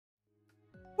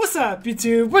What's up,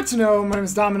 YouTube? What you know? My name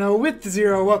is Domino with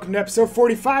the0. Welcome to episode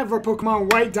 45 of our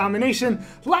Pokemon White Domination.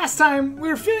 Last time, we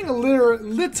were feeling a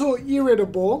little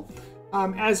irritable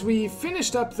as we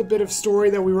finished up the bit of story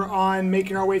that we were on,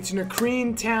 making our way to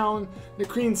Nacrene Town,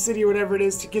 Nacrene City, whatever it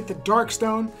is, to get the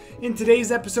Darkstone. In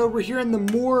today's episode, we're here in the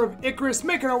Moor of Icarus,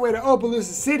 making our way to Opelucid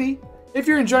City. If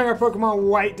you're enjoying our Pokemon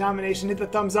White Domination, hit the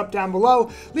thumbs up down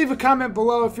below. Leave a comment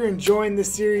below if you're enjoying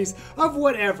this series of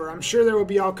whatever. I'm sure there will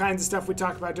be all kinds of stuff we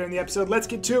talk about during the episode. Let's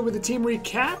get to it with the team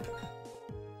recap.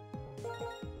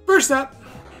 First up,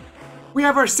 we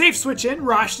have our safe switch in.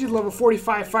 Rashti, level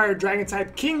 45 Fire Dragon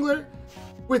type Kingler,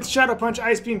 with Shadow Punch,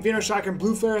 Ice Beam, Venoshock, and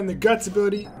Blue Flare and the Guts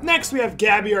ability. Next, we have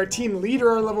Gabby, our team leader,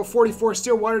 our level 44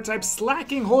 Steel Water type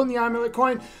Slacking, holding the Amulet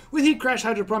Coin with Heat Crash,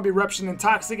 Hydro Pump, Eruption, and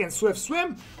Toxic, and Swift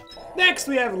Swim. Next,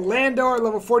 we have Lando, our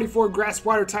level 44 Grass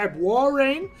Water type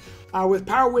Walrein, with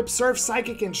Power Whip, Surf,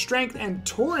 Psychic, and Strength, and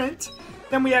Torrent.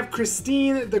 Then we have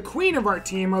Christine, the queen of our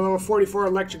team, our level 44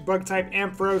 Electric Bug type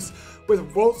Ampharos, with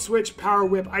Volt Switch, Power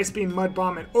Whip, Ice Beam, Mud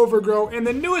Bomb, and Overgrow. And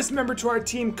the newest member to our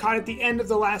team, caught at the end of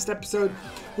the last episode,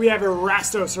 we have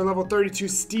Erastos, our level 32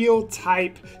 Steel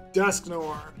type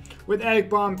Dusknoir, with Egg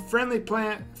Bomb, Frenzy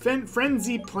Plant,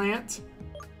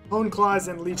 Hone Claws,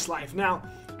 and Leech Life. Now,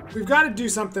 we've got to do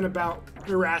something about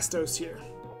Erastos here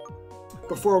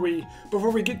before we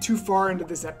get too far into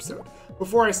this episode,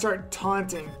 before I start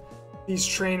taunting these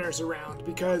trainers around,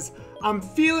 because I'm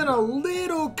feeling a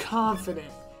little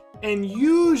confident, and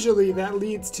usually that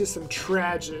leads to some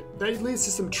tragedy.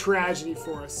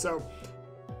 For us. So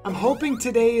I'm hoping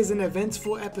today is an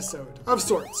eventful episode of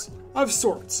sorts.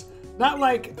 Not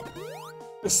like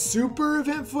a super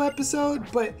eventful episode,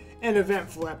 but an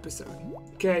eventful episode.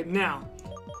 Okay, now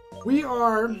we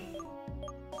are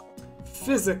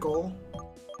physical.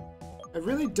 I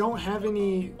really don't have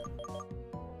any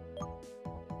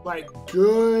like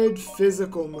good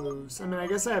physical moves. I mean, I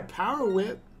guess I have Power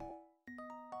Whip.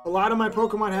 A lot of my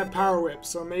Pokemon have Power Whip,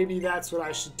 so maybe that's what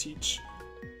I should teach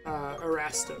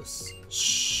Erastos.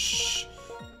 Shh.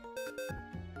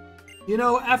 You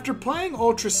know, after playing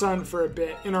Ultra Sun for a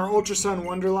bit in our Ultra Sun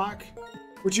Wonderlock,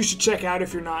 which you should check out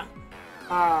if you're not,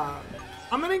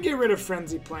 I'm gonna get rid of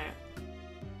Frenzy Plant.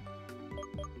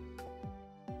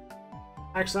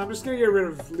 Actually, I'm just gonna get rid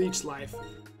of Leech Life.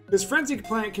 Because Frenzy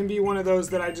Plant can be one of those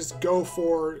that I just go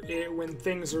for it when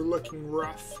things are looking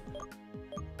rough.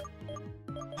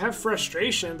 I have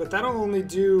Frustration, but that won't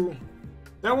do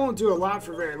a lot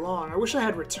for very long. I wish I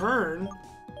had Return.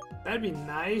 That'd be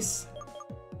nice.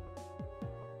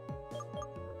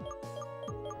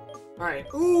 Alright.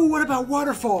 Ooh, what about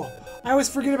Waterfall? I always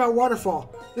forget about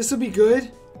Waterfall. This will be good.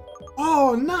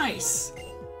 Oh, nice!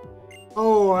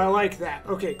 Oh, I like that.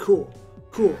 Okay, cool.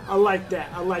 Cool. I like that.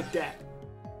 I like that.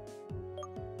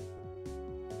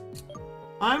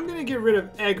 I'm going to get rid of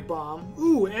Egg Bomb.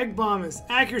 Ooh, Egg Bomb is...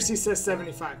 Accuracy says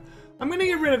 75. I'm going to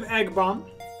get rid of Egg Bomb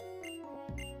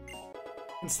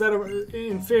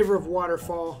in favor of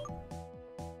Waterfall.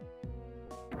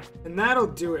 And that'll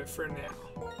do it for now.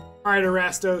 Alright,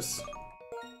 Erastos.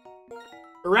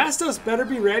 Erastos better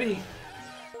be ready.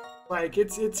 Like,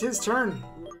 it's his turn.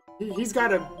 He's got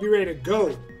to be ready to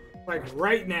go. Like,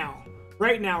 right now.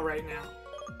 Right now.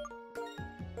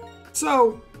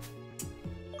 So...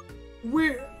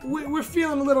 We're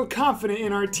feeling a little confident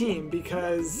in our team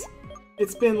because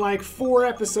it's been like 4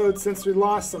 episodes since we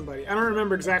lost somebody. I don't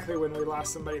remember exactly when we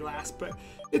lost somebody last, but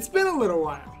it's been a little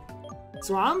while.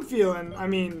 So I'm feeling, I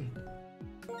mean,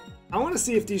 I want to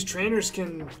see if these trainers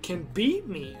can beat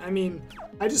me. I mean,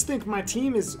 I just think my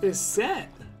team is set.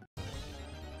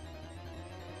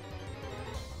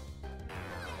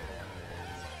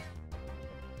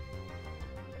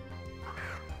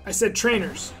 I said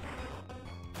trainers.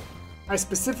 I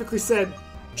specifically said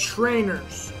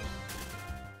trainers.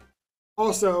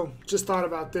 Also, just thought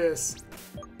about this.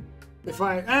 If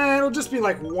it'll just be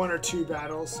like 1 or 2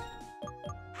 battles.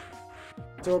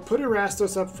 So we'll put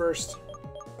Erastos up first.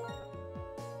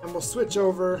 And we'll switch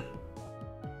over.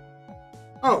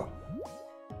 Oh!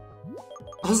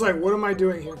 I was like, what am I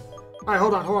doing here? Alright,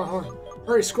 hold on.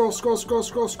 Hurry, scroll, faster.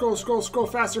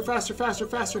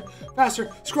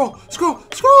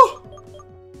 Scroll!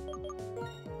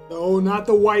 No, not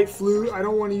the white flute. I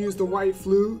don't want to use the white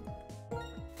flute.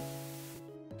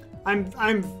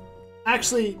 I'm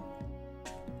actually...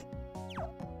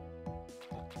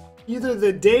 Either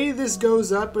the day this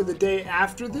goes up or the day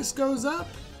after this goes up,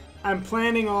 I'm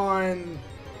planning on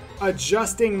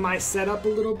adjusting my setup a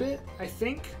little bit, I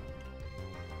think.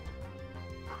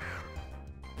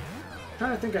 I'm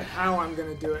trying to think of how I'm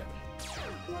going to do it.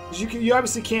 You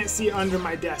obviously can't see under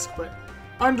my desk, but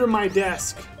under my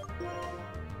desk...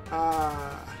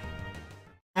 I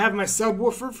I have my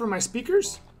subwoofer for my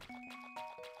speakers.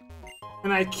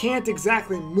 And I can't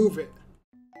exactly move it.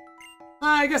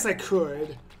 I guess I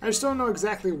could. I just don't know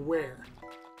exactly where.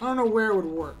 I don't know where it would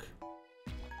work.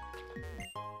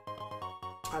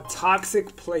 A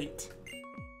toxic plate.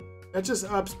 That just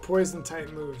ups poison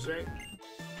type moves, right?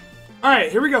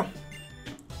 Alright, here we go.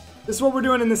 This is what we're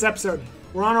doing in this episode.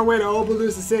 We're on our way to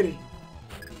Obalusa City.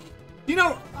 You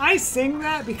know, I sing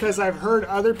that because I've heard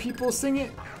other people sing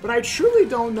it, but I truly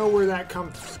don't know where that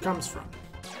comes from.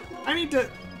 I need to...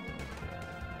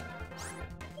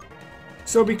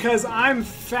 So because I'm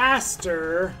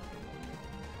faster,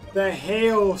 the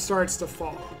hail starts to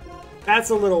fall.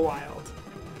 That's a little wild.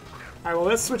 Alright, well,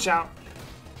 let's switch out.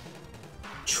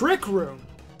 Trick Room.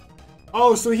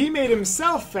 Oh, so he made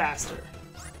himself faster.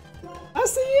 I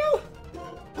see you.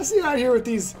 I see you out here with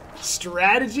these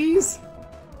strategies.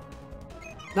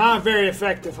 Not very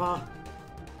effective, huh?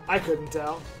 I couldn't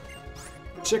tell.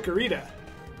 Chikorita.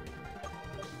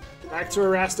 Back to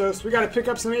Erastos. We gotta pick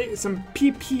up some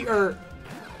PP or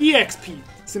EXP.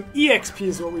 Some EXP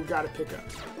is what we've got to pick up.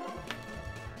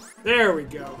 There we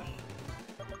go.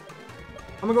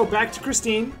 I'm gonna go back to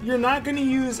Christine. You're not gonna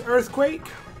use Earthquake.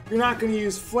 You're not gonna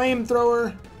use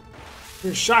Flamethrower.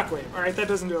 You're Shockwave. All right, that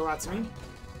doesn't do a lot to me.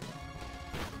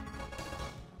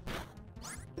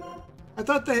 I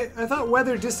thought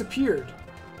weather disappeared.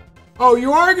 Oh,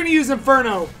 you are gonna use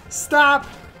Inferno. Stop.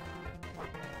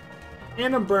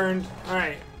 And I'm burned. All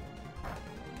right.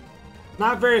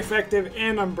 Not very effective,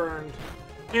 and I'm burned.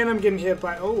 And I'm getting hit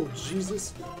by... Oh,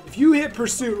 Jesus. If you hit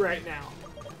Pursuit right now...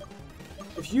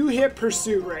 If you hit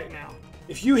Pursuit right now...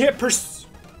 If you hit Pursuit...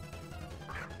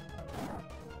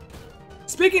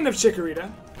 Speaking of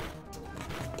Chikorita,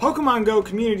 Pokemon Go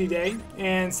Community Day,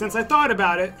 and since I thought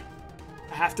about it,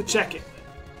 I have to check it.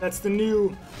 That's the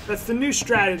new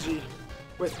strategy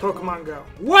with Pokemon Go.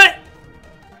 What?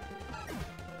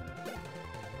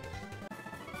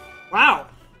 Wow.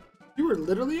 You were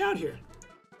literally out here.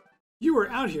 You were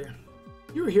out here.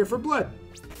 You were here for blood.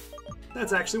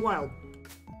 That's actually wild.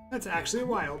 That's actually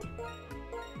wild.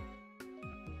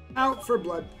 Out for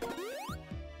blood.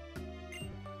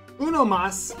 Uno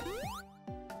mas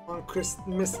on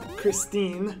Miss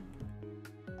Christine.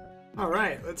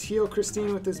 Alright, let's heal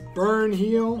Christine with this burn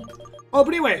heal. Oh,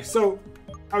 but anyway, so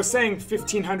I was saying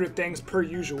 1,500 things per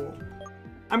usual.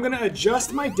 I'm going to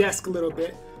adjust my desk a little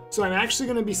bit. So I'm actually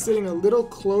going to be sitting a little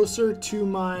closer to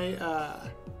my,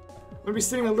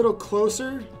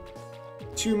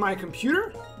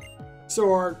 computer.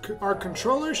 So our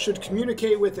controller should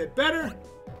communicate with it better.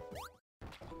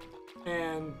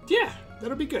 And yeah,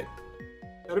 that'll be good.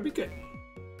 That'll be good.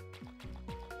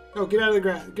 Oh, get out of the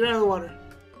grass. Get out of the water.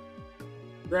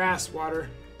 Grass, water.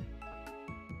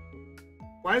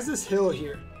 Why is this hill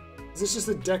here? Is this just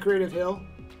a decorative hill?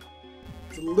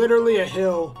 It's literally a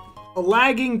hill. A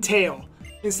lagging tail.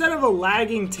 Instead of a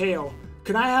lagging tail,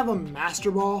 could I have a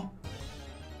Master Ball?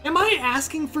 Am I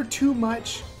asking for too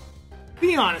much?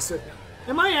 Be honest with me.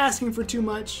 Am I asking for too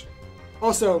much?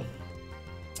 Also,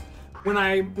 when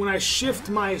I shift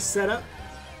my setup,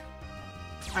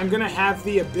 I'm gonna have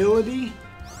the ability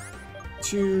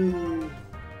to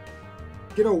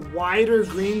get a wider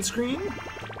green screen.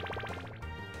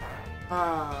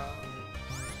 I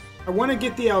want to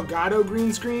get the Elgato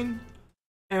green screen.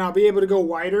 And I'll be able to go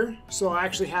wider, so I'll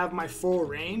actually have my full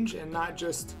range and not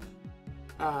just,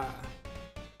 you know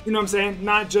what I'm saying?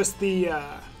 Not just the,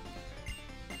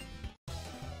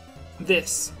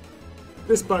 this.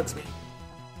 This bugs me.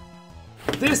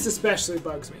 This especially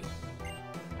bugs me.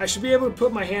 I should be able to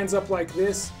put my hands up like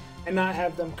this and not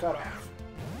have them cut off.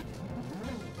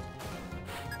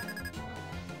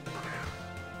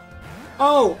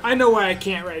 Oh, I know why I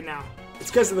can't right now.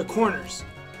 It's because of the corners.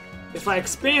 If I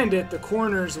expand it, the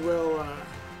corners will,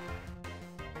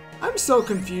 I'm so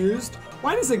confused.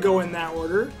 Why does it go in that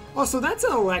order? Also, that's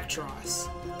an Electros.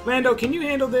 Lando, can you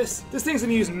handle this? This thing's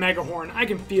gonna use Mega Horn. I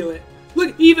can feel it.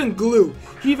 Look, even glue.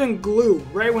 Even glue,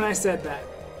 right when I said that.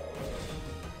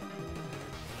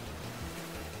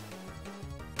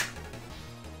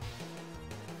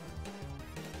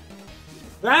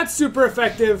 That's super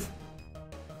effective.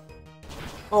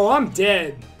 Oh, I'm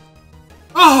dead.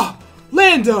 Oh!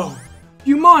 Lando!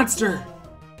 You monster!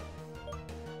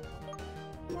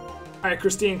 Alright,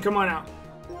 Christine, come on out.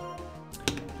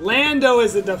 Lando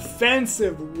is a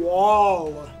defensive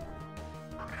wall.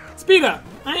 Speed up!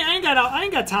 I ain't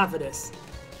got time for this.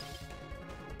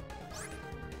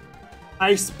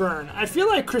 Ice Burn. I feel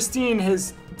like Christine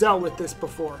has dealt with this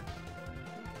before.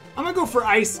 I'm gonna go for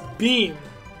Ice Beam.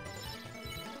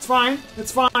 It's fine.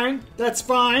 That's fine. That's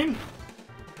fine.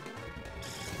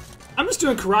 I'm just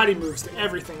doing karate moves to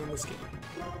everything in this game.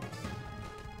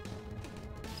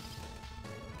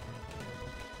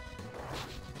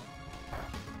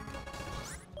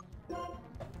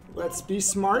 Let's be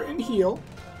smart and heal.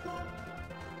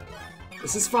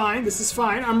 This is fine. This is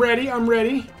fine. I'm ready. I'm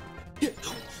ready.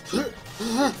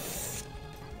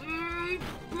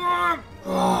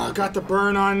 Oh, got the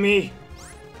burn on me.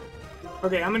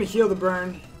 Okay, I'm gonna heal the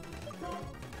burn.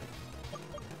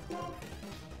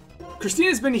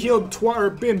 Christina's been healed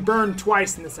or been burned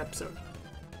twice in this episode.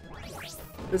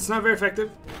 It's not very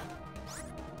effective.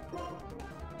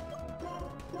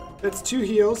 That's 2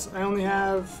 heals. I only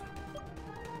have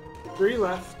 3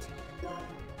 left.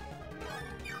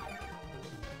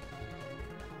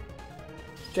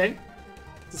 Okay,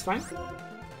 this is fine.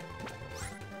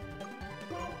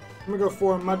 I'm gonna go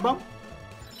for a Mud Bump.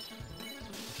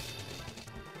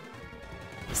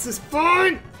 This is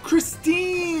fine!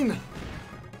 Christine!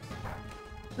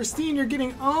 Christine, you're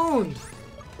getting owned!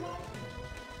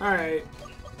 Alright.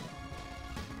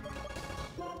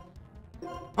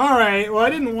 Alright, well I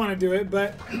didn't want to do it,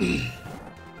 but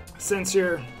since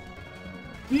you're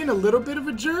being a little bit of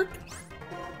a jerk,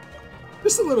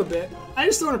 just a little bit, I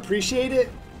just don't appreciate it.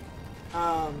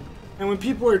 And when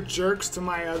people are jerks to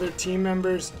my other team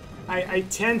members, I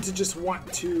tend to just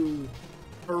want to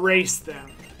erase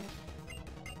them.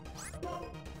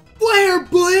 Flare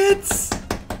Blitz!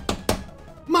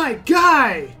 My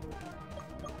guy!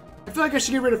 I feel like I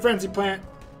should get rid of Frenzy Plant.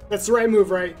 That's the right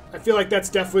move, right? I feel like that's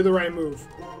definitely the right move.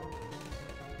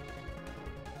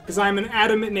 Because I'm an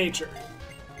adamant nature.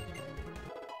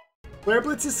 Flare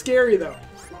Blitz is scary, though.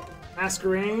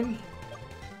 Masquerain.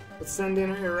 Let's send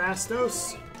in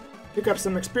Erastos. Pick up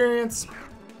some experience.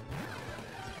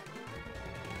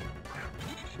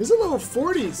 These are level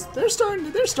 40s. They're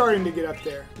starting to get up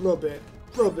there a little bit.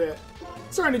 A little bit.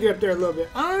 Starting to get up there a little bit.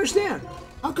 I don't understand.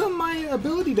 How come my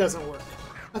ability doesn't work?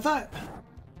 I thought...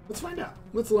 Let's find out.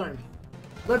 Let's learn.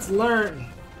 Let's learn.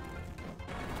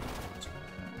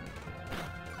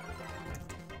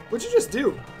 What'd you just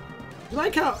do? You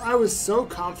like how I was so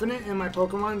confident in my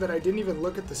Pokemon that I didn't even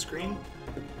look at the screen?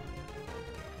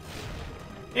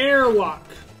 Airlock.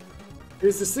 It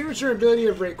is the signature ability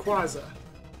of Rayquaza.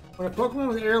 When a Pokemon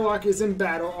with Airlock is in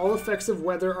battle, all effects of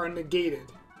weather are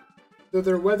negated, though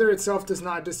their weather itself does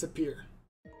not disappear.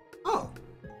 Oh.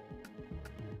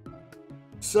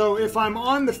 So if I'm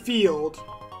on the field,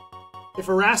 if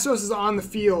Erastos is on the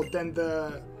field, then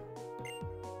the...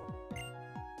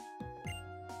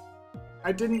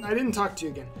 I didn't talk to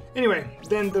you again. Anyway,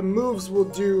 then the moves will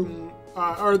do,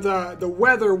 or the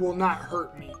weather will not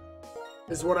hurt me.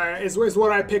 Is what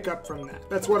I pick up from that.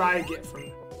 That's what I get from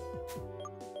it.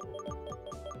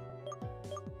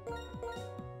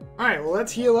 Alright, well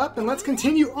let's heal up and let's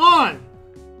continue on!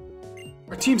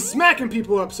 Our team's smacking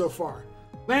people up so far.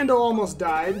 Lando almost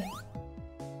died.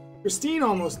 Christine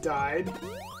almost died.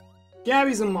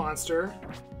 Gabby's a monster.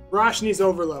 Roshni's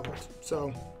overleveled.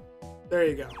 So, there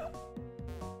you go.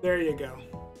 There you go.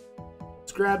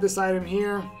 Let's grab this item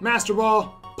here. Master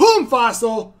Ball. Plume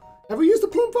Fossil! Have we used the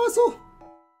Plume Fossil?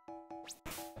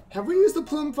 Have we used the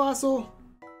Plume Fossil?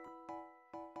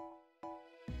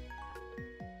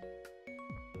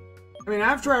 I mean,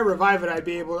 after I revive it, I'd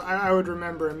be able... I would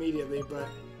remember immediately, but...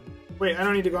 Wait, I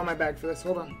don't need to go on my bag for this.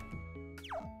 Hold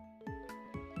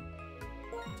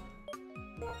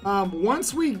on.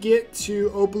 Once we get to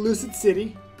Opelucid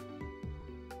City...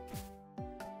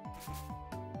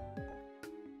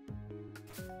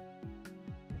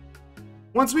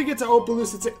 Once we get to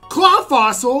Opelucid City... Claw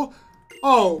Fossil?!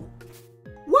 Oh...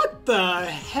 What the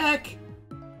heck?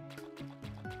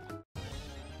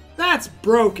 That's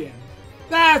broken.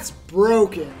 That's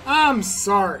broken. I'm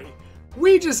sorry.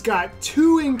 We just got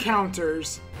 2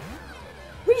 encounters.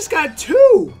 We just got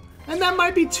 2! And that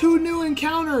might be 2 new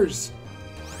encounters.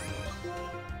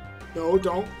 No,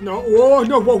 don't. No. Whoa,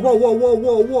 no. Whoa, whoa, whoa, whoa,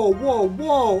 whoa, whoa, whoa,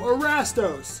 whoa.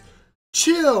 Erastos.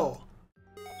 Chill.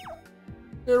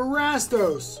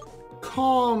 Erastos.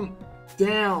 Calm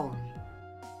down.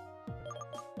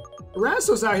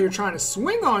 Erastos out here trying to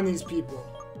swing on these people.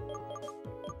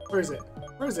 Where is it?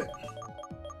 Where is it?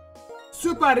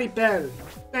 Super Repel.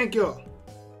 Thank you.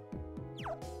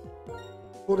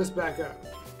 Pull this back up.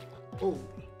 Oh.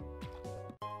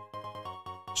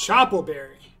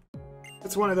 Choppleberry.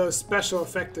 That's one of those special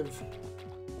effective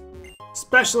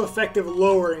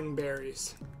lowering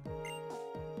berries.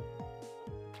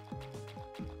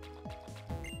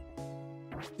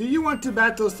 Do you want to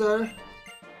battle, sir?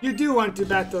 You do want to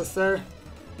battle, sir.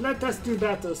 Let us do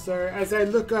battle, sir, as I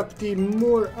look up the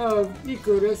Moor of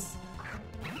Icarus.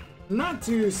 Not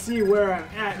to see where I'm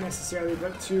at necessarily,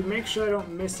 but to make sure I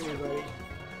don't miss anybody.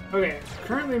 Okay,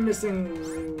 currently missing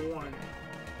 1.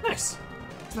 Nice.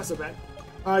 It's not so bad.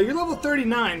 You're level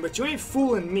 39, but you ain't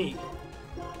fooling me.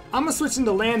 I'm gonna switch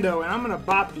into Lando and I'm gonna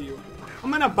bop you.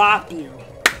 I'm gonna bop you.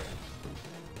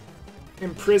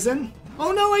 Imprison?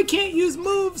 Oh no, I can't use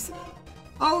moves!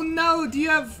 Oh no, do you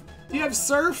have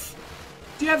surf?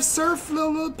 Do you have surf,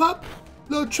 little pup?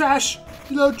 Little trash,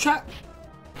 little trap.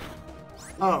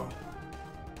 Oh.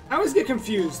 I always get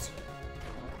confused.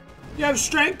 You have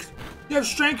strength? You have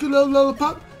strength, you little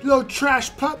pup? Little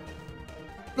trash pup?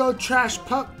 Little trash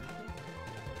pup?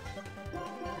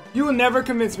 You will never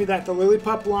convince me that the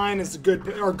Lillipup line is good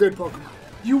Pokemon.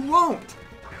 You won't.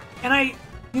 And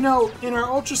you know, in our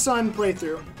Ultra Sun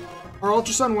playthrough, our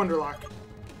Ultra Sun Wonderlock,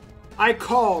 I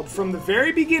called from the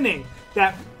very beginning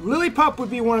that Lillipup would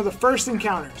be one of the first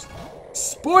encounters.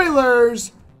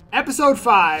 Spoilers! Episode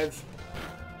 5.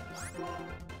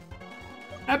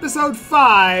 Episode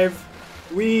 5,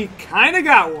 we kinda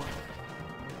got one.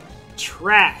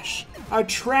 Trash. A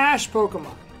trash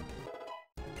Pokemon.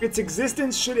 Its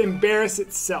existence should embarrass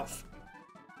itself.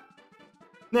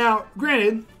 Now,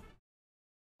 granted,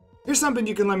 here's something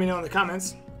you can let me know in the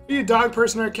comments. Are you a dog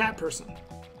person or a cat person?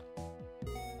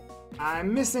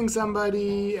 I'm missing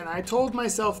somebody, and I told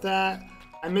myself that.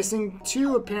 I'm missing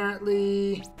 2,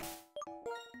 apparently.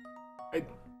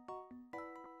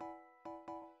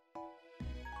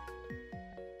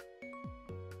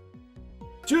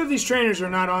 Two of these trainers are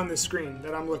not on the screen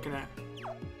that I'm looking at.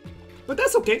 But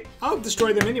that's okay. I'll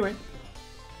destroy them anyway.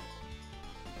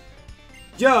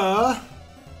 Yeah.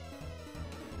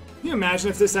 Can you imagine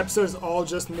if this episode is all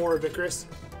just more Icarus?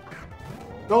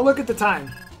 Don't look at the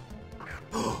time.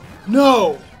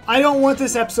 No! I don't want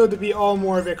this episode to be all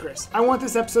more Icarus. I want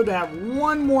this episode to have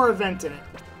one more event in it.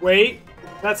 Wait,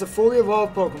 that's a fully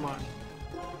evolved Pokemon.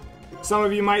 Some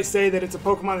of you might say that it's a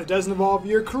Pokemon that doesn't evolve.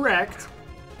 You're correct.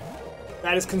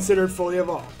 That is considered fully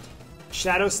evolved.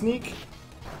 Shadow Sneak?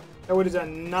 That would have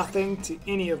done nothing to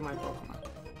any of my Pokemon.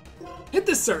 Hit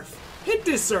this Surf! Hit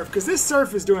this Surf, because this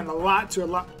Surf is doing a lot to a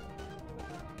lot.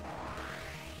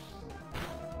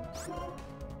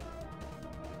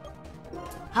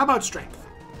 How about Strength?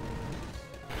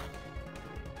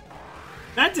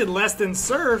 That did less than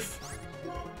Surf.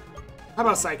 How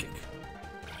about Psychic?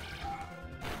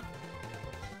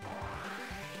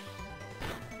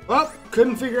 Well,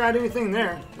 couldn't figure out anything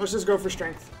there. Let's just go for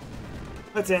Strength.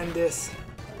 Let's end this.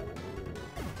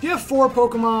 Do you have 4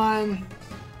 Pokemon?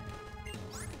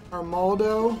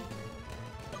 Armaldo.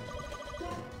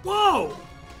 Whoa!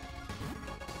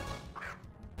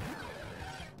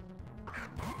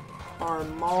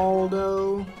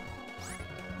 Armaldo.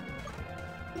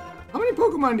 How many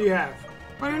Pokemon do you have?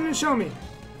 Why didn't it show me?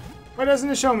 Why doesn't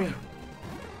it show me?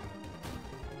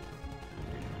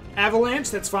 Avalanche,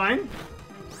 that's fine.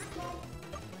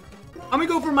 I'm gonna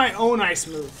go for my own ice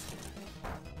move.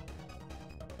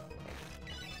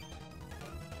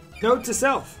 Note to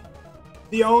self.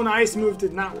 The own ice move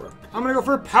did not work. I'm gonna go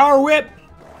for Power Whip.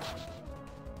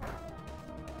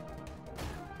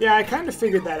 Yeah, I kind of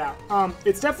figured that out.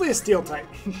 It's definitely a Steel type.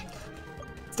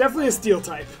 It's definitely a Steel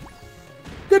type.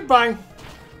 Goodbye.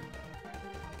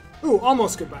 Ooh,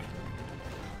 almost goodbye.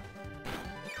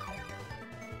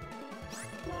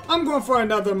 I'm going for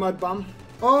another Mud Bomb.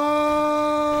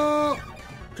 Oh!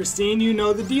 Christine, you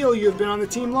know the deal. You have been on the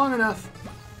team long enough.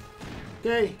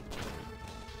 Okay.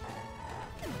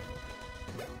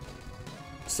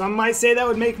 Some might say that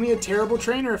would make me a terrible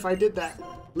trainer if I did that.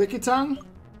 Lickitung?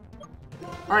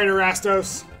 Alright,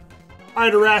 Erastos.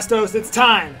 Alright, Erastos, it's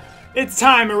time. It's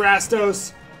time,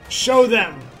 Erastos. Show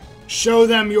them. Show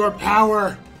them your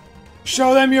power.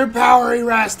 Show them your power,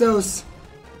 Erastos.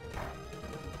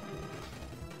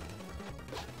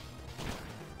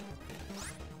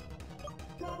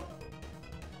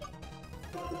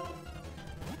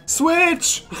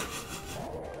 Switch!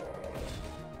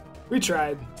 We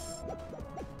tried.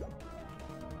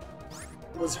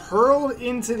 Was hurled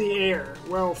into the air.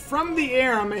 Well, from the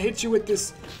air, I'm gonna hit you with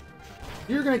this.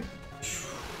 You're gonna.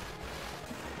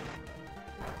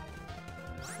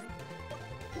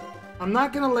 I'm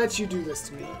not gonna let you do this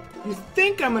to me. You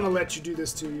think I'm gonna let you do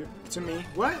this to me?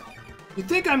 What? You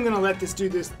think I'm gonna let this do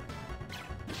this?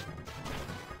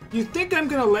 You think I'm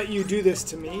gonna let you do this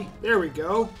to me? There we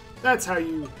go. That's how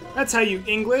you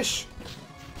English.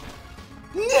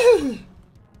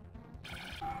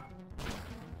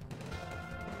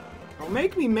 Don't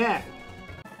make me mad.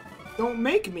 Don't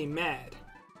make me mad.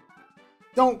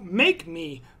 Don't make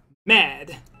me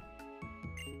mad.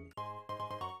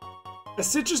 A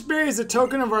citrus berry is a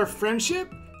token of our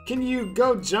friendship? Can you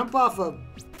go jump off a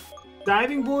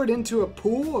diving board into a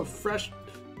pool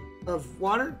of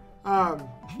water?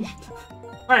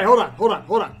 Alright, hold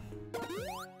on.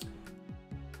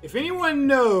 If anyone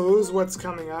knows what's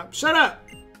coming up, shut up!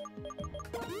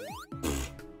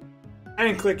 I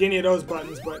didn't click any of those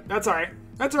buttons, but that's alright.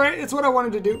 That's alright. It's what I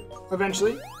wanted to do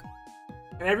eventually.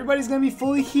 And everybody's gonna be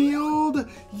fully healed.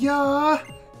 Yeah.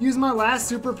 Use my last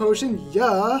super potion.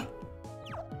 Yeah.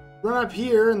 Run up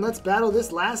here and let's battle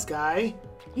this last guy.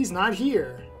 He's not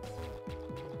here.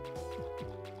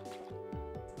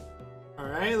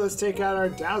 Alright, let's take out our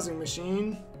dowsing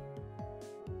machine.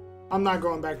 I'm not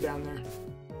going back down there.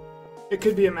 It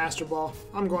could be a Master Ball.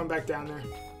 I'm going back down there.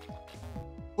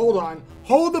 Hold on.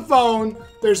 Hold the phone.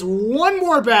 There's one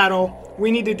more battle we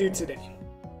need to do today.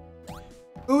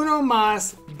 Uno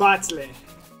más battle.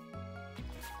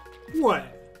 What?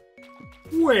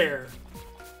 Where?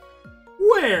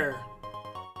 Where?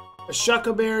 A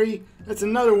Shuckleberry? That's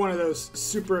another one of those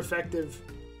super effective.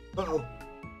 Uh-oh.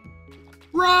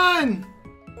 Run!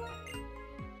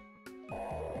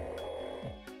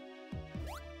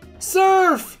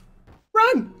 Surf!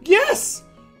 Run! Yes!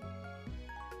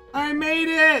 I made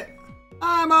it!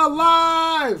 I'm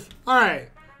alive! Alright.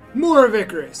 More of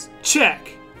Icarus. Check.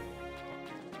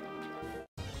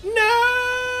 No!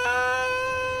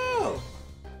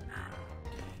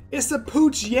 It's a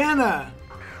Poochyena.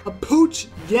 A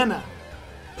Poochyena.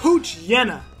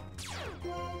 Poochyena.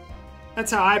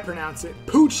 That's how I pronounce it.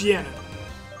 Poochyena.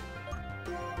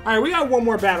 Alright, we got one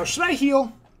more battle. Should I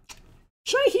heal?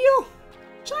 Should I heal?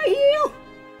 Should I heal?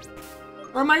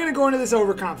 Or am I going to go into this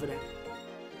overconfident?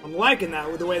 I'm liking that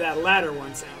with the way that ladder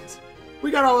one sounds.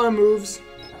 We got all our moves.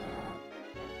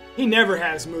 He never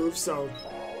has moves, so...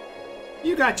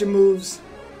 You got your moves.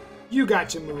 You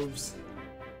got your moves.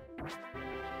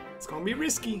 It's going to be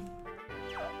risky.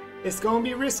 It's going to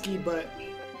be risky, but...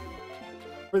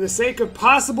 For the sake of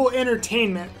possible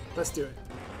entertainment, let's do it.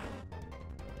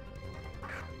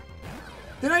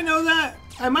 Did I know that?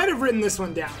 I might have written this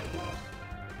one down.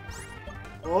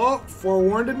 Oh,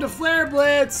 forewarned him to Flare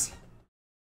Blitz.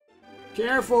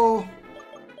 Careful.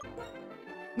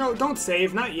 No, don't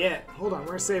save. Not yet. Hold on. We're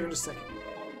going to save in just a second.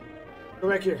 Go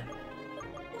back here.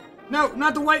 No,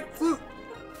 not the white flute.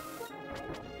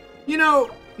 You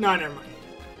know... No, never mind.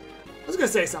 I was going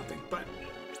to say something, but...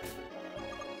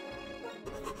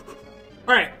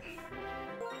 Alright.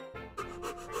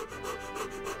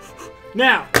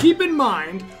 Now, keep in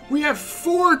mind, we have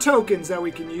 4 tokens that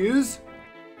we can use.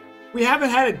 We haven't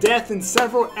had a death in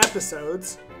several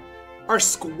episodes. Our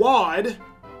squad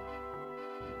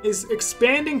is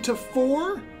expanding to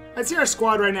 4. I'd say our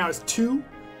squad right now is 2.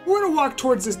 We're gonna walk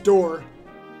towards this door.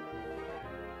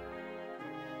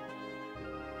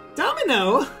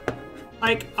 Domino?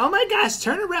 Like, oh my gosh,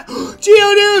 turn around.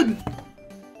 Geodude!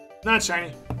 Not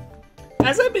shiny.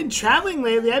 As I've been traveling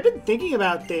lately, I've been thinking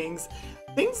about things.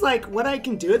 Things like what I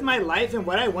can do with my life and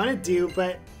what I want to do,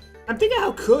 but I'm thinking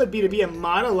how cool it'd be to be a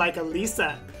model like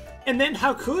Elisa. And then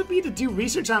how cool it'd be to do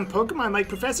research on Pokemon like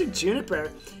Professor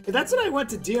Juniper. If that's what I want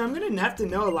to do, I'm going to have to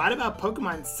know a lot about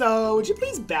Pokemon. So, would you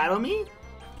please battle me?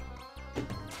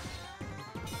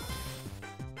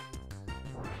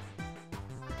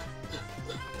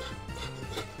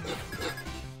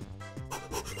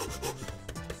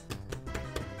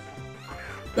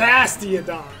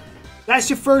 Bastiodon. That's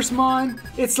your first mon?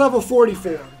 It's level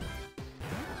 44.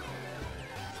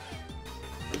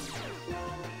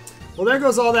 Well, there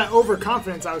goes all that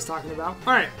overconfidence I was talking about.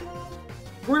 Alright.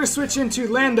 We're going to switch into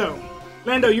Lando.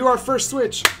 Lando, you are first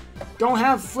switch. Don't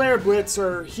have Flare Blitz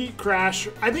or Heat Crash.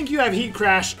 I think you have Heat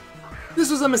Crash. This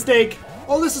was a mistake.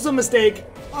 Oh, this was a mistake.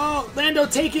 Oh, Lando,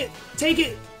 take it. Take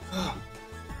it.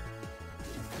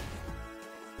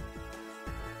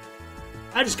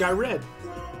 I just got red.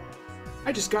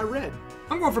 I just got red.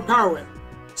 I'm going for Power Whip.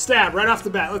 Stab right off the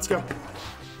bat. Let's go.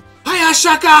 Hiya,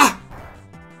 Shaka!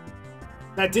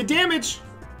 That did damage.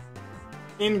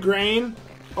 Ingrain.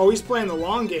 Oh, he's playing the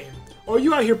long game. Oh,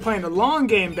 you out here playing the long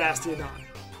game, Bastiodon.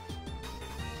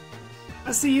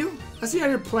 I see you. I see how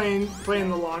you're playing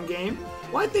the long game.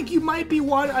 Well, I think you might be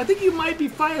water. I think you might be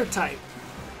fire type.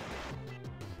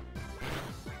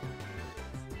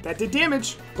 That did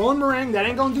damage. Bone Meringue. That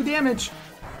ain't gonna do damage.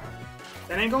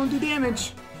 That ain't gonna do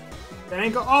damage. That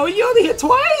ain't go. Oh, you only hit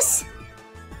twice?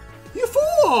 You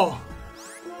fool!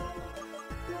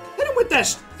 Hit him with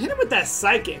that. Hit him with that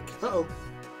psychic. Uh-oh.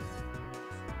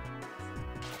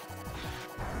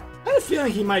 I had a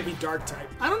feeling he might be dark type.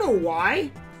 I don't know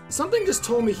why. Something just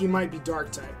told me he might be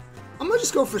dark type. I'm gonna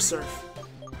just go for Surf.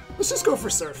 Let's just go for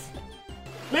Surf.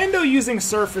 Lando using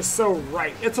Surf is so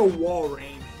right. It's a wall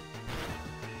rain.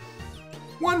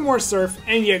 One more Surf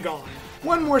and you're gone.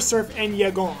 One more Surf and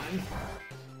you're gone.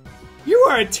 You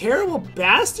are a terrible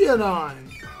Bastiodon.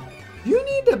 You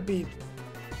need to be...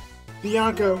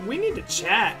 Bianca, we need to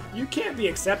chat. You can't be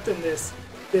accepting this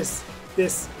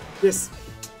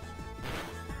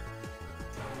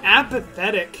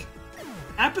apathetic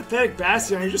Apathetic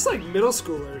Bastion, you're just like middle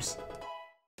schoolers.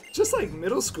 Just like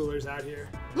middle schoolers out here.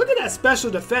 Look at that special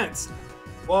defense.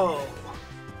 Whoa.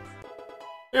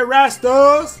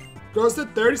 Erastos goes to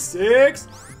 36.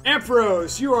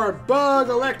 Ampharos, you are bug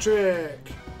electric.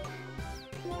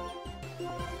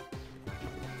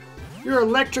 You're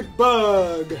electric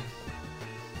bug.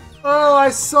 Oh, I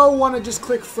so want to just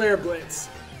click Flare Blitz.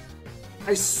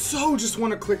 I so just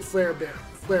want to click Flare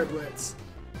Blitz.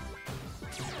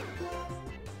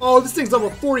 Oh, this thing's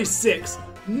level 46.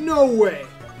 No way.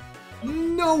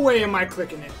 No way am I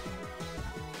clicking it.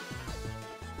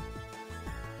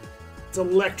 It's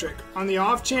electric. On the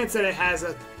off chance that it has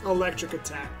an electric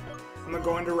attack, I'm gonna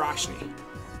go into Roshni.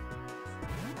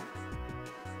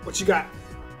 What you got?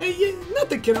 Hey,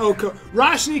 nothing can O-code.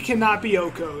 Roshni cannot be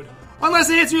O-code. Unless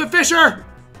it hits me with Fisher!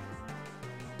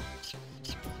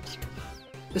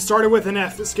 It started with an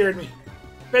F. That scared me.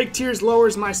 Fake Tears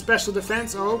lowers my special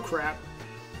defense. Oh, crap.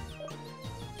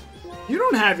 You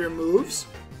don't have your moves.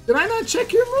 Did I not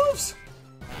check your moves?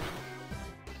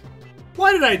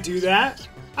 Why did I do that?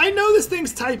 I know this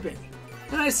thing's typing.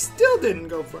 And I still didn't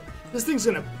go for it. This thing's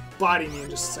gonna body me in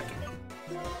just a second.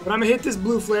 But I'm gonna hit this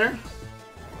blue flare.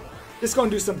 It's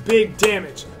gonna do some big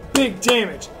damage. Big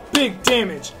damage. Big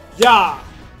damage. Yeah.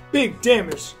 Big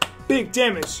damage. Big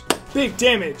damage. Big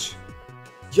damage.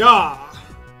 Yeah.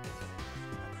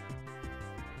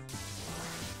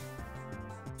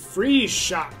 Freeze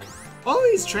shock. All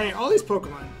these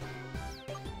Pokemon.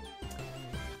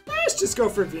 Let's just go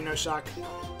for Venoshock.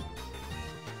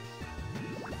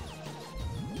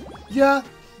 Yeah.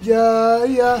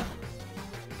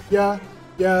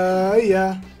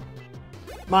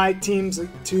 My team's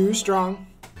too strong.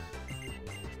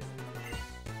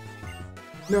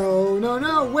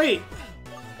 No, wait!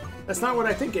 That's not what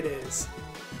I think it is.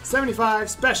 75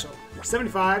 special.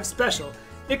 75 special.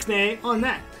 Ixnay on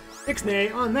that.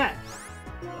 Ixnay on that.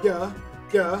 Yeah.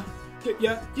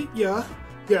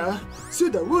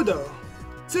 Sudowoodo.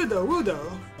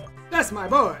 That's my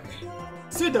boy.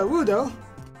 Sudowoodo.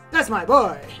 That's my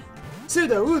boy.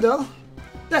 Sudowoodo.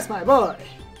 That's my boy.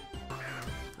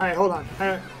 Alright, hold on.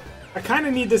 I kind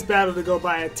of need this battle to go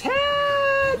by a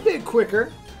tad bit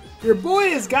quicker. Your boy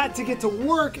has got to get to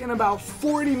work in about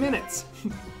 40 minutes.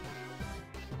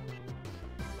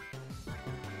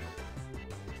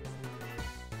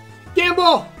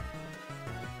 Gamble!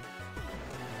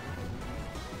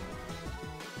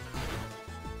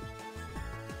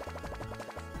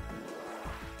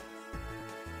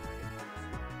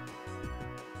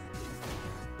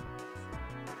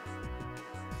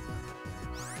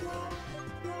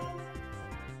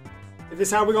 If this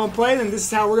is how we're going to play, then this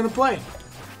is how we're going to play.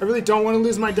 I really don't want to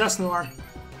lose my Dusknoir.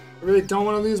 I really don't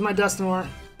want to lose my Dusknoir.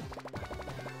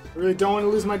 I really don't want to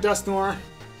lose my Dusknoir.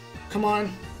 Come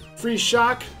on. Freeze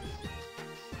shock.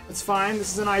 It's fine.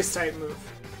 This is an ice type move.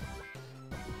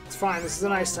 It's fine. This is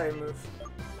an ice type move.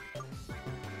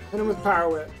 Hit him with Power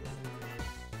Whip.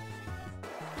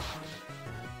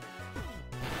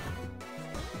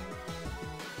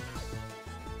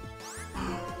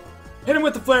 Hit him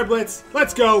with the Flare Blitz.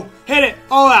 Let's go. Hit it.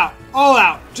 All out. All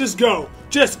out. Just go.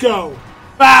 Just go.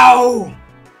 Bow!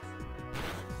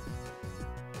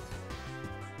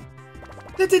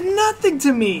 That did nothing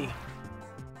to me.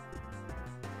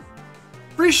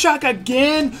 Free shock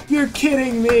again? You're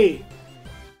kidding me.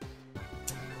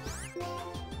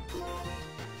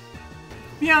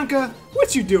 Bianca,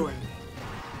 what you doing?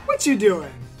 What you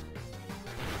doing?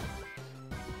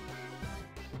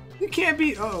 You can't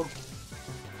be... Uh-oh.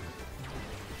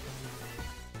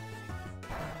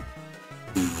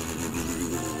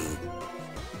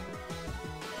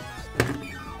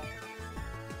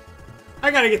 I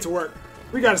gotta get to work.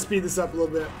 We gotta speed this up a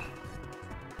little bit.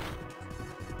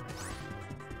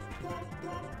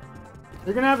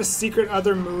 You're gonna have a secret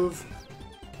other move.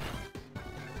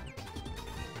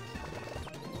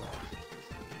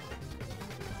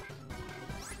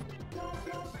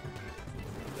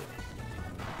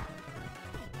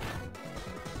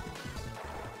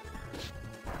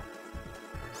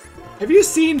 Have you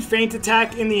seen Feint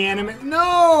Attack in the anime?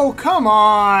 No, come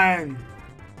on!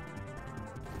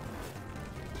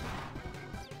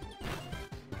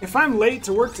 If I'm late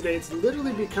to work today, it's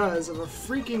literally because of a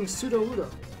freaking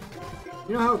Sudowoodo.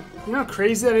 You know how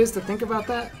crazy that is to think about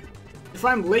that? If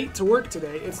I'm late to work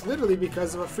today, it's literally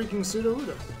because of a freaking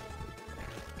Sudowoodo.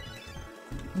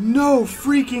 No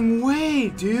freaking way,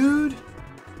 dude!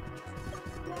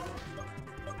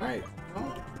 Alright,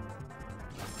 well.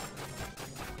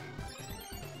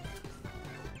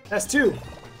 That's two.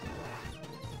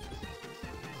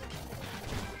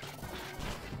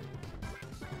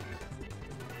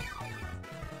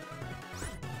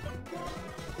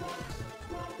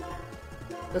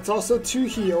 That's also 2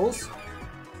 heals.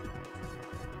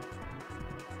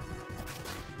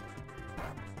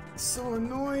 So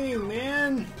annoying,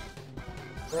 man.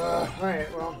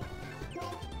 Alright, well.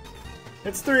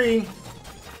 It's 3.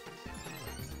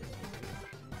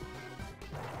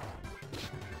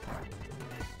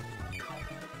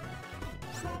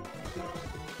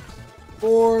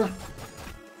 Four.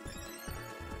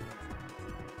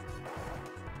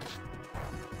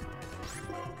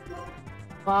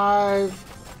 5.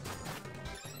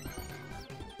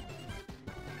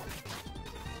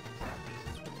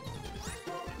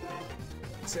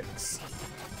 6.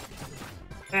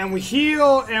 And we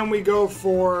heal and we go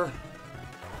for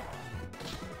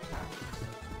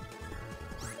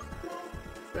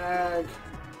bag,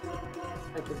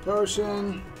 hyper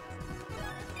potion.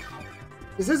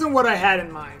 This isn't what I had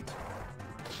in mind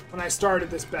when I started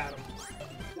this battle.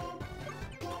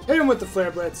 Hit him with the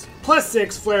Flare Blitz.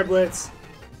 +6 Flare Blitz.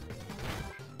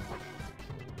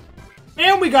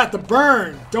 And we got the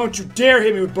burn. Don't you dare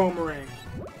hit me with Boomerang.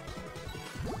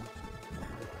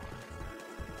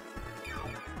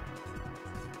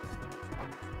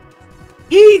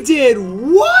 He did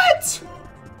what?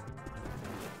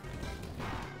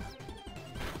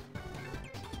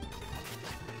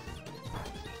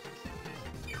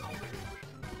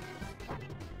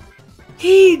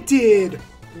 He did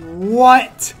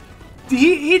what?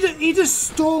 He just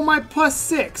stole my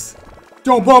 +6.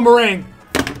 Don't Boomerang.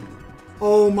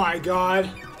 Oh my god.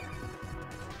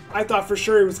 I thought for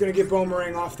sure he was going to get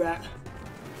Boomerang off that.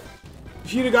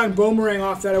 If he'd have gotten Boomerang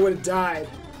off that, I would have died.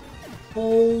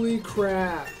 Holy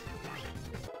crap.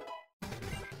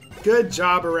 Good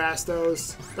job,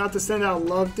 Erastos. About to send out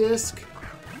Love Disc.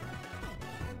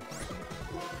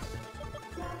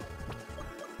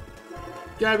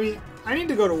 Gabby, I need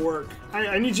to go to work.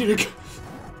 I need you to...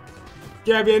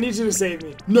 Gabby, I need you to save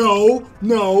me. No,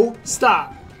 no,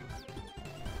 stop.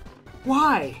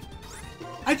 Why?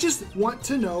 I just want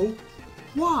to know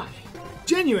why.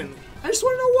 Genuinely. I just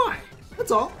want to know why.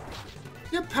 That's all.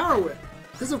 You have Power Whip.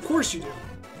 Because of course you do.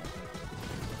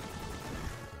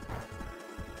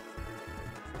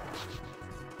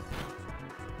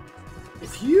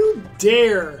 If you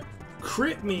dare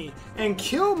crit me and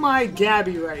kill my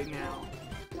Gabby right now,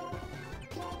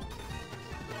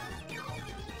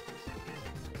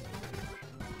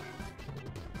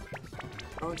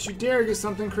 don't you dare get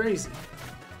something crazy.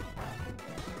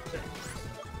 Okay.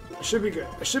 I should be good.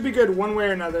 I should be good one way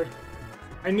or another.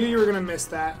 I knew you were gonna miss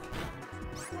that.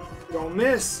 Don't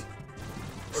miss.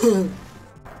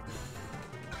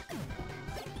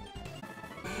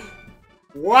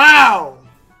 Wow!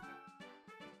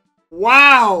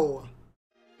 Wow!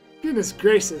 Goodness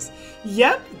gracious.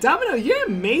 Yep, Domino, you're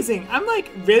amazing. I'm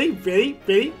like really, really,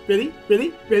 really, really,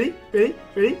 really, really, really,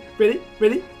 really, really,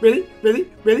 really, really, really,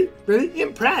 really, really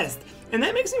impressed. And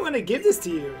that makes me want to give this to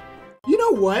you. You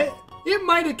know what? It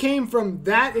might have came from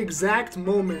that exact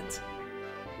moment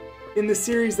in the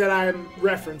series that I'm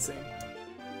referencing.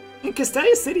 In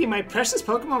Castelia City, my precious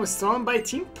Pokemon was stolen by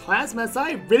Team Plasma, so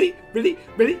I really, really,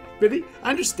 really, really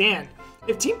understand.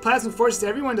 If Team Plasma forces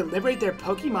everyone to liberate their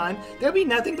Pokemon, there'll be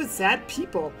nothing but sad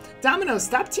people. Domino,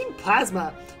 stop Team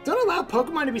Plasma. Don't allow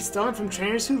Pokemon to be stolen from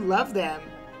trainers who love them.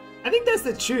 I think that's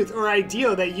the truth or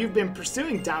ideal that you've been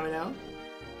pursuing, Domino.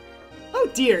 Oh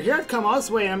dear, here I've come all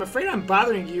this way and I'm afraid I'm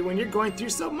bothering you when you're going through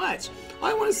so much. All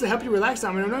I want is to help you relax,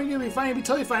 Domino. Knowing you'll be fine, you'll be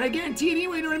totally fine. I guarantee it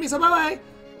anyway, you know what I mean? So bye-bye.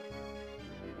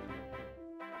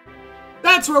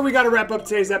 That's where we gotta wrap up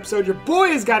today's episode. Your boy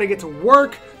has gotta get to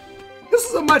work. This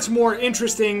was a much more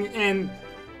interesting and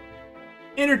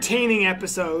entertaining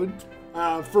episode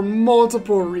for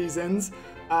multiple reasons.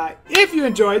 If you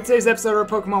enjoyed today's episode of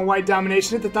Pokemon White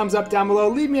Domination, hit the thumbs up down below.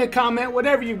 Leave me a comment,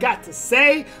 whatever you've got to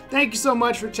say. Thank you so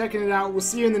much for checking it out. We'll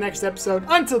see you in the next episode.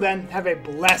 Until then, have a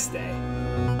blessed day.